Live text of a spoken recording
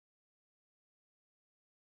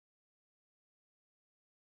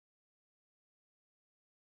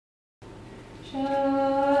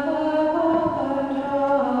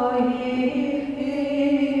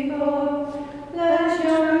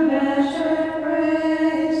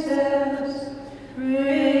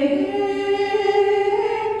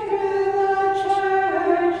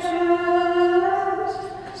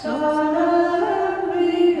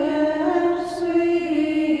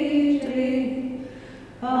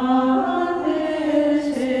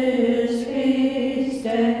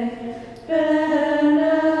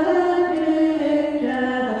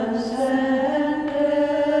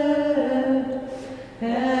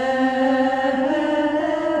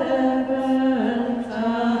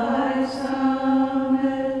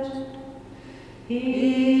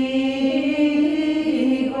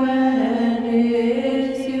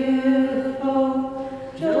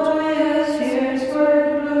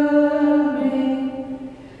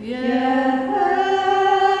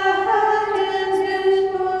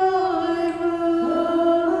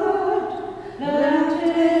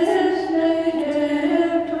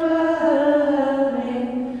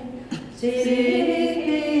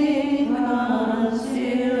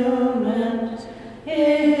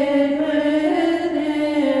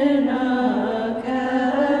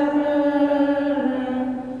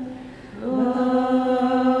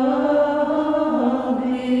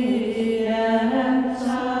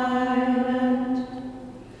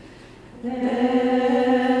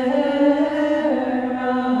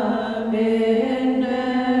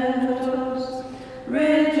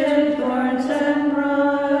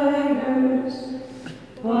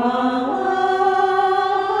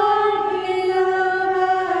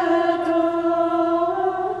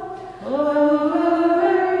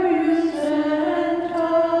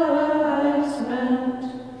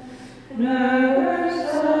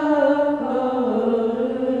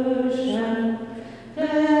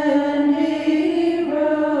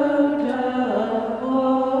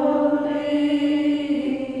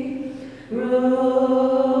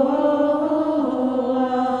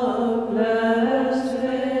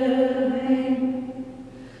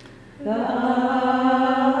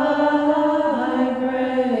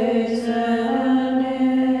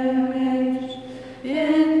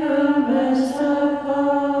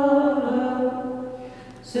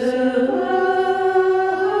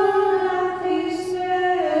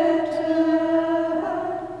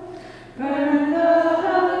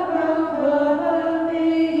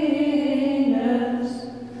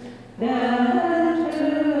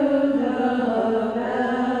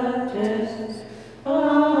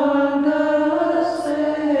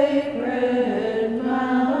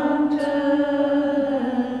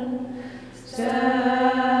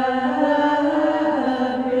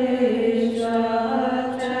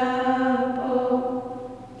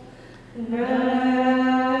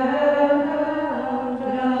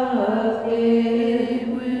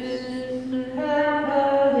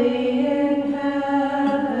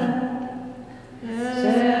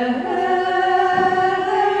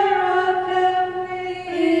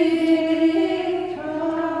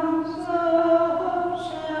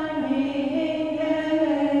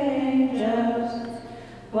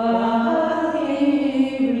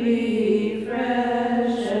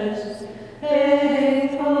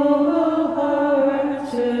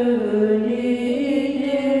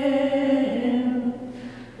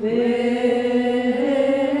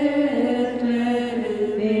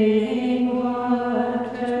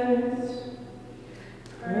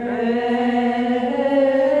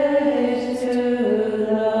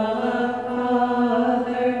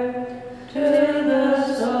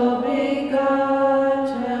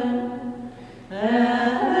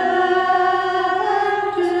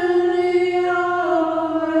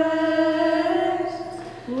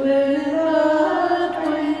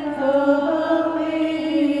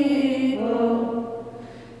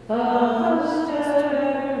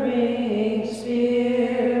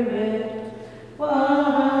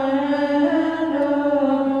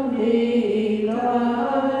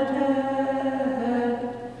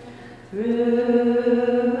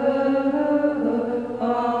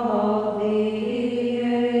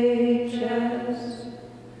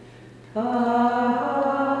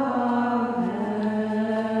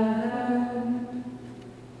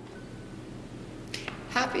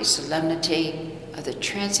Happy solemnity of the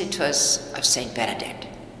Transitus of St Benedict.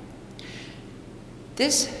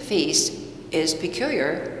 This feast is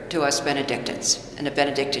peculiar to us Benedictines and the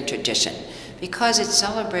Benedictine tradition because it's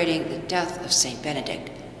celebrating the death of St Benedict.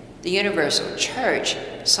 The Universal Church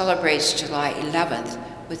celebrates July 11th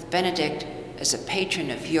with Benedict as a patron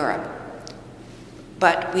of Europe.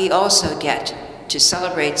 But we also get to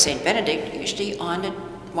celebrate St. Benedict usually on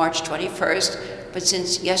March 21st, but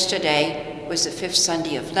since yesterday was the 5th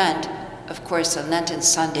Sunday of Lent, of course, the Lenten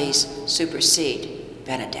Sundays supersede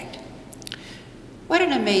Benedict. What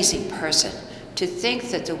an amazing person to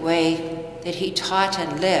think that the way that he taught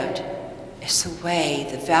and lived is the way,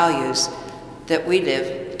 the values that we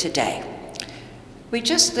live today. We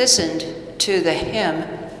just listened to the hymn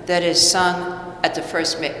that is sung at the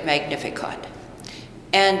first Magnificat.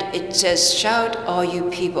 And it says, "Shout, all you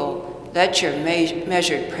people, let your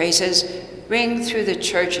measured praises ring through the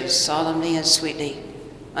churches solemnly and sweetly.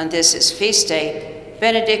 On this his feast day,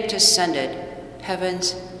 Benedict ascended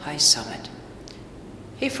heaven's high summit."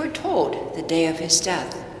 He foretold the day of his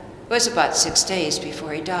death. It was about 6 days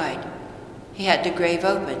before he died. He had the grave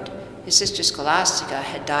opened. His sister Scholastica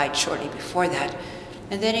had died shortly before that.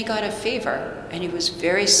 And then he got a fever, and he was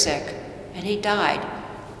very sick, and he died,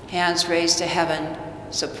 hands raised to heaven,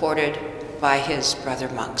 supported by his brother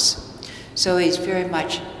monks. So he's very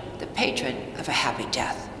much the patron of a happy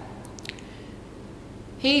death.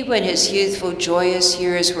 He, when his youthful, joyous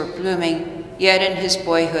years were blooming, yet in his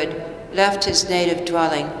boyhood, left his native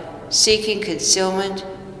dwelling, seeking concealment,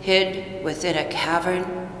 hid within a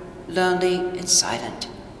cavern, lonely and silent.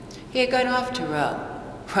 He had gone off to Rome.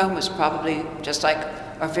 Rome was probably just like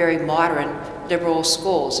our very modern liberal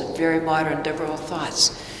schools and very modern liberal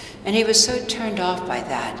thoughts. And he was so turned off by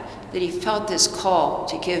that he felt this call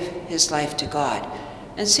to give his life to God.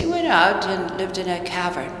 And so he went out and lived in a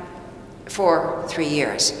cavern for 3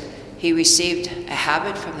 years. He received a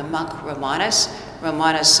habit from the monk Romanus.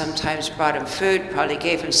 Romanus sometimes brought him food, probably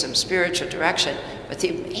gave him some spiritual direction. But the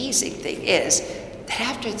amazing thing is that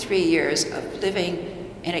after 3 years of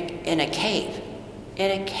living in a cave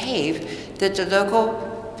that the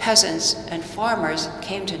local peasants and farmers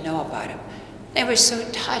came to know about him. They were so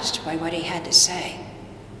touched by what he had to say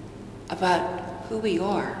about who we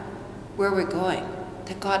are, where we're going,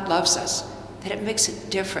 that God loves us, that it makes a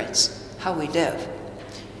difference how we live.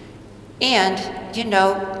 And, you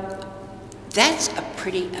know, that's a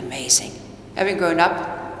pretty amazing. Having grown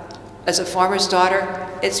up as a farmer's daughter,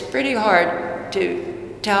 it's pretty hard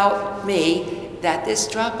to tell me that this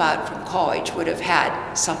dropout from college would have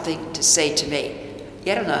had something to say to me,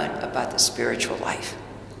 yet alone about the spiritual life.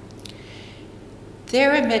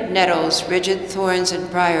 There amid nettles, rigid thorns and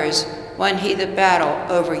briars, won he the battle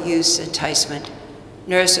over youth's enticement,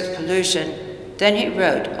 nurse of pollution. Then he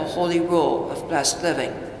wrote a holy rule of blessed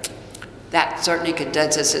living. That certainly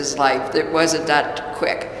condenses his life. It wasn't that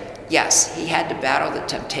quick. Yes, he had to battle the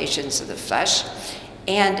temptations of the flesh,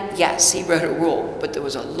 and yes, he wrote a rule, but there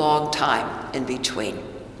was a long time in between.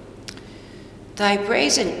 Thy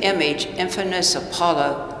brazen image, infamous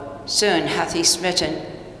Apollo, soon hath he smitten,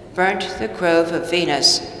 burnt the grove of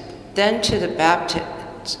Venus, then to the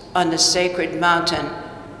Baptists on the sacred mountain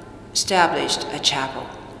established a chapel.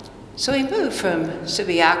 So he moved from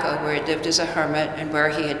Subiaco, where he lived as a hermit and where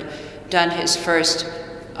he had done his first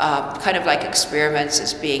kind of like experiments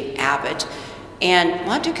as being abbot. And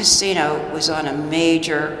Monte Cassino was on a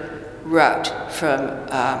major route from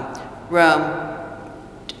Rome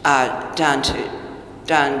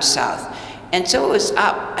down south. And so it was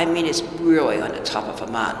up. I mean, it's really on the top of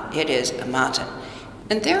a mountain. It is a mountain.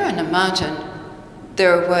 And there on the mountain,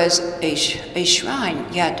 there was a shrine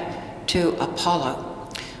yet to Apollo.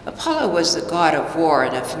 Apollo was the god of war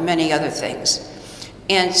and of many other things.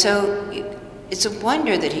 And so it's a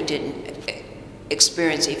wonder that he didn't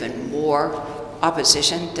experience even more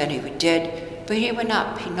opposition than he did, but he went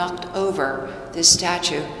up, he knocked over this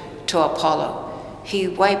statue to Apollo. He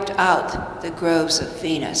wiped out the groves of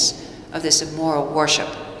Venus, of this immoral worship,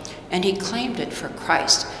 and he claimed it for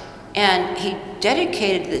Christ. And he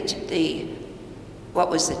dedicated what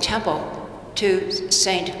was the temple to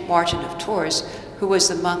Saint Martin of Tours, who was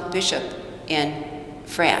the monk bishop in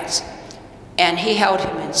France. And he held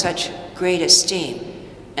him in such great esteem,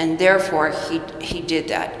 and therefore he did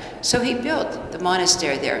that. So he built the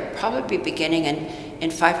monastery there, probably beginning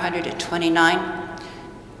in 529.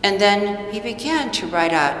 And then he began to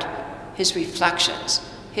write out his reflections,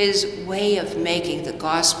 his way of making the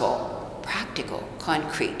gospel practical,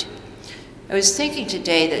 concrete. I was thinking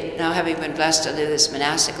today that now, having been blessed to live this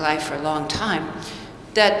monastic life for a long time,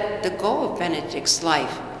 that the goal of Benedict's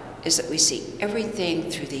life is that we see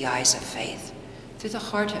everything through the eyes of faith, through the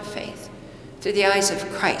heart of faith, through the eyes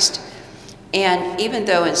of Christ. And even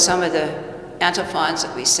though in some of the antiphons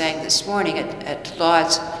that we sang this morning at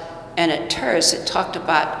Lauds and at Tours, it talked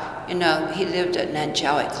about, you know, he lived an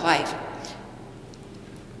angelic life.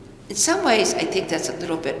 In some ways, I think that's a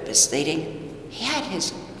little bit misleading. He had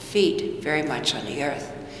his feet very much on the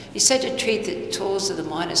earth. He said to treat the tools of the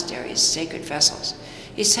monastery as sacred vessels.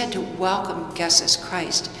 He said to welcome guests as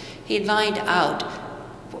Christ. He lined out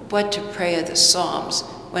what to pray of the Psalms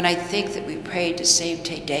when I think that we prayed the same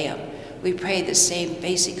Te Deum, we prayed the same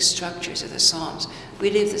basic structures of the Psalms, we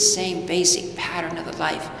live the same basic pattern of the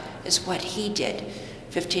life as what he did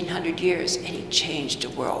 1,500 years, and he changed the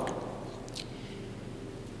world.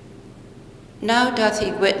 Now doth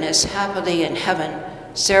he witness happily in heaven,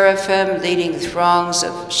 seraphim leading throngs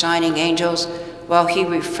of shining angels, while he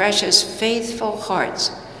refreshes faithful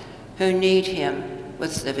hearts who need him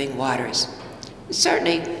with living waters.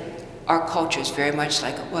 Certainly, our culture is very much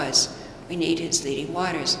like it was. We need his leading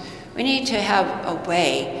waters. We need to have a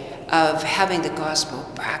way of having the gospel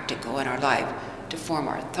practical in our life to form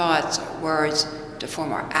our thoughts, our words, to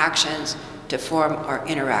form our actions, to form our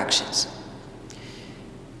interactions.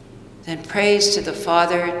 Then praise to the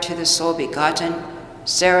Father, to the sole begotten,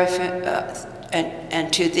 seraphim,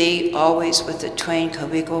 and to thee always with the twain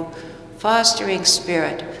co-equal, fostering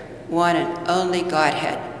spirit, one and only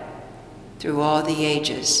Godhead, through all the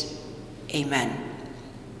ages. Amen.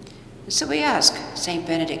 And so we ask St.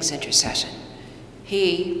 Benedict's intercession.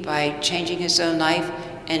 He, by changing his own life,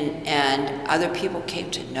 and other people came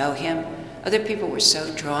to know him, other people were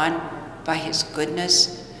so drawn by his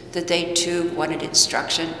goodness that they too wanted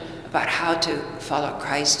instruction about how to follow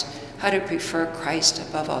Christ, how to prefer Christ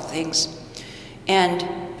above all things. And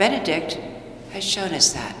Benedict has shown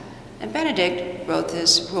us that. And Benedict wrote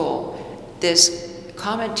this rule, this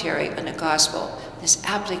commentary on the gospel, this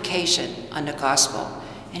application on the gospel.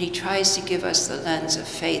 And he tries to give us the lens of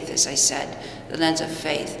faith, as I said, the lens of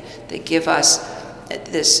faith that give us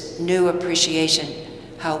this new appreciation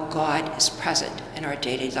how God is present in our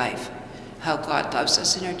daily life, how God loves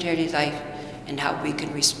us in our daily life, and how we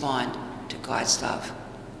can respond to God's love.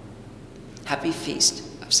 Happy Feast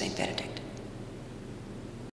of St. Benedict.